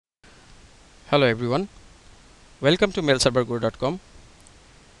Hello everyone, welcome to 𝗏𝗶𝗏𝗏.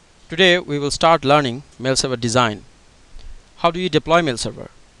 Today we will start learning mail server design. How do you deploy mail server?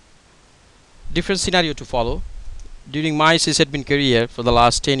 Different scenario to follow. During my sysadmin career for the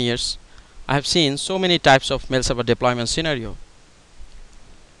last 10 years, I have seen so many types of mail server deployment scenario.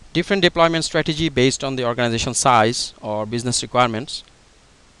 Different deployment strategy based on the organization size or business requirements.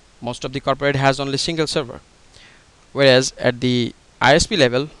 Most of the corporate has only single server, whereas at the ISP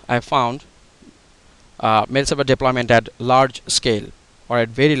level I have found mail server deployment at large scale or at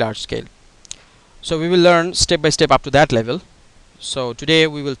very large scale. So we will learn step by step up to that level. So today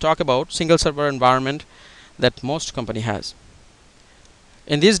we will talk about single server environment that most company has.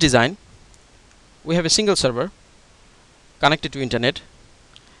 In this design we have a single server connected to internet,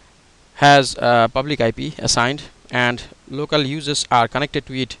 has a public IP assigned, and local users are connected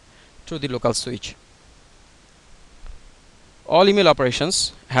to it through the local switch. All email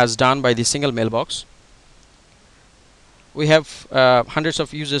operations has done by the single mailbox. We have hundreds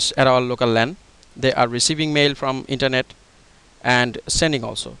of users at our local LAN. They are receiving mail from internet and sending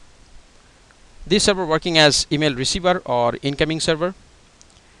also. This server working as email receiver or incoming server,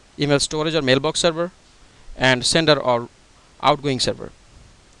 email storage or mailbox server, and sender or outgoing server.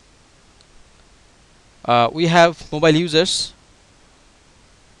 We have mobile users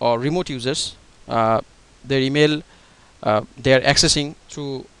or remote users. Their email they are accessing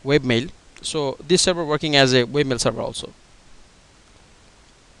through webmail. So this server working as a webmail server also.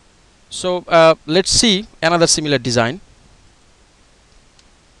 So let's see another similar design.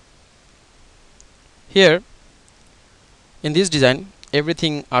 Here in this design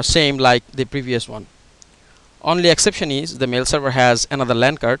everything are same like the previous one. Only exception is the mail server has another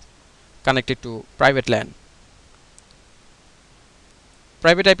LAN card connected to private LAN.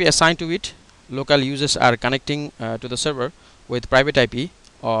 Private IP assigned to it. Local users are connecting to the server with private IP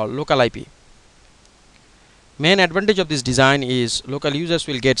or local IP. Main advantage of this design is local users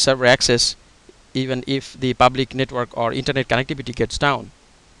will get server access even if the public network or internet connectivity gets down,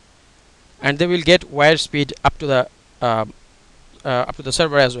 and they will get wire speed up to the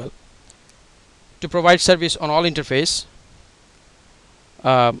server as well. To provide service on all interface,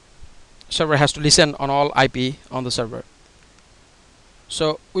 server has to listen on all IP on the server.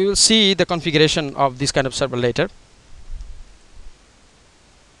 So we will see the configuration of this kind of server later.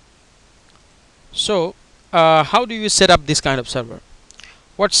 So how do you set up this kind of server?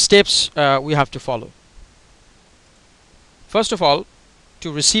 What steps we have to follow? First of all,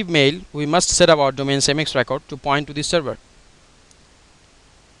 to receive mail we must set up our domain's MX record to point to the server,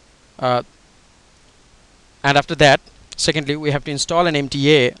 and after that, secondly, we have to install an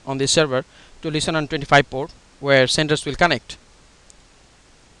MTA on the server to listen on 25 port where senders will connect.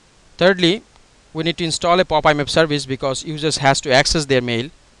 Thirdly, we need to install a pop-IMAP service because users has to access their mail.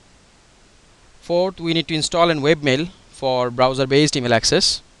 Fourth, we need to install an webmail for browser-based email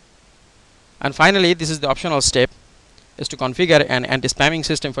access. And finally, this is the optional step, is to configure an anti-spamming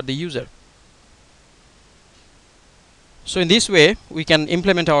system for the user. So in this way, we can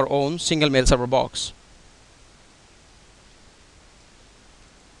implement our own single mail server box.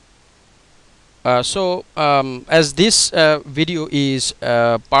 As this video is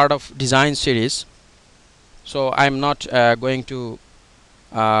part of design series, so I'm not going to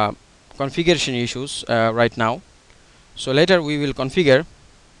configuration issues right now. So later we will configure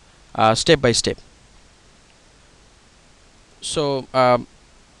step by step. So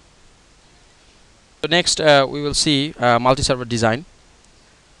next we will see multi-server design.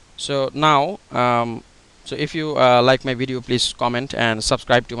 So now so if you like my video, please comment and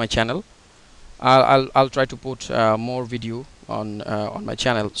subscribe to my channel. I'll try to put more video on my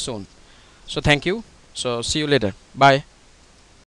channel soon. So thank you. So see you later. Bye.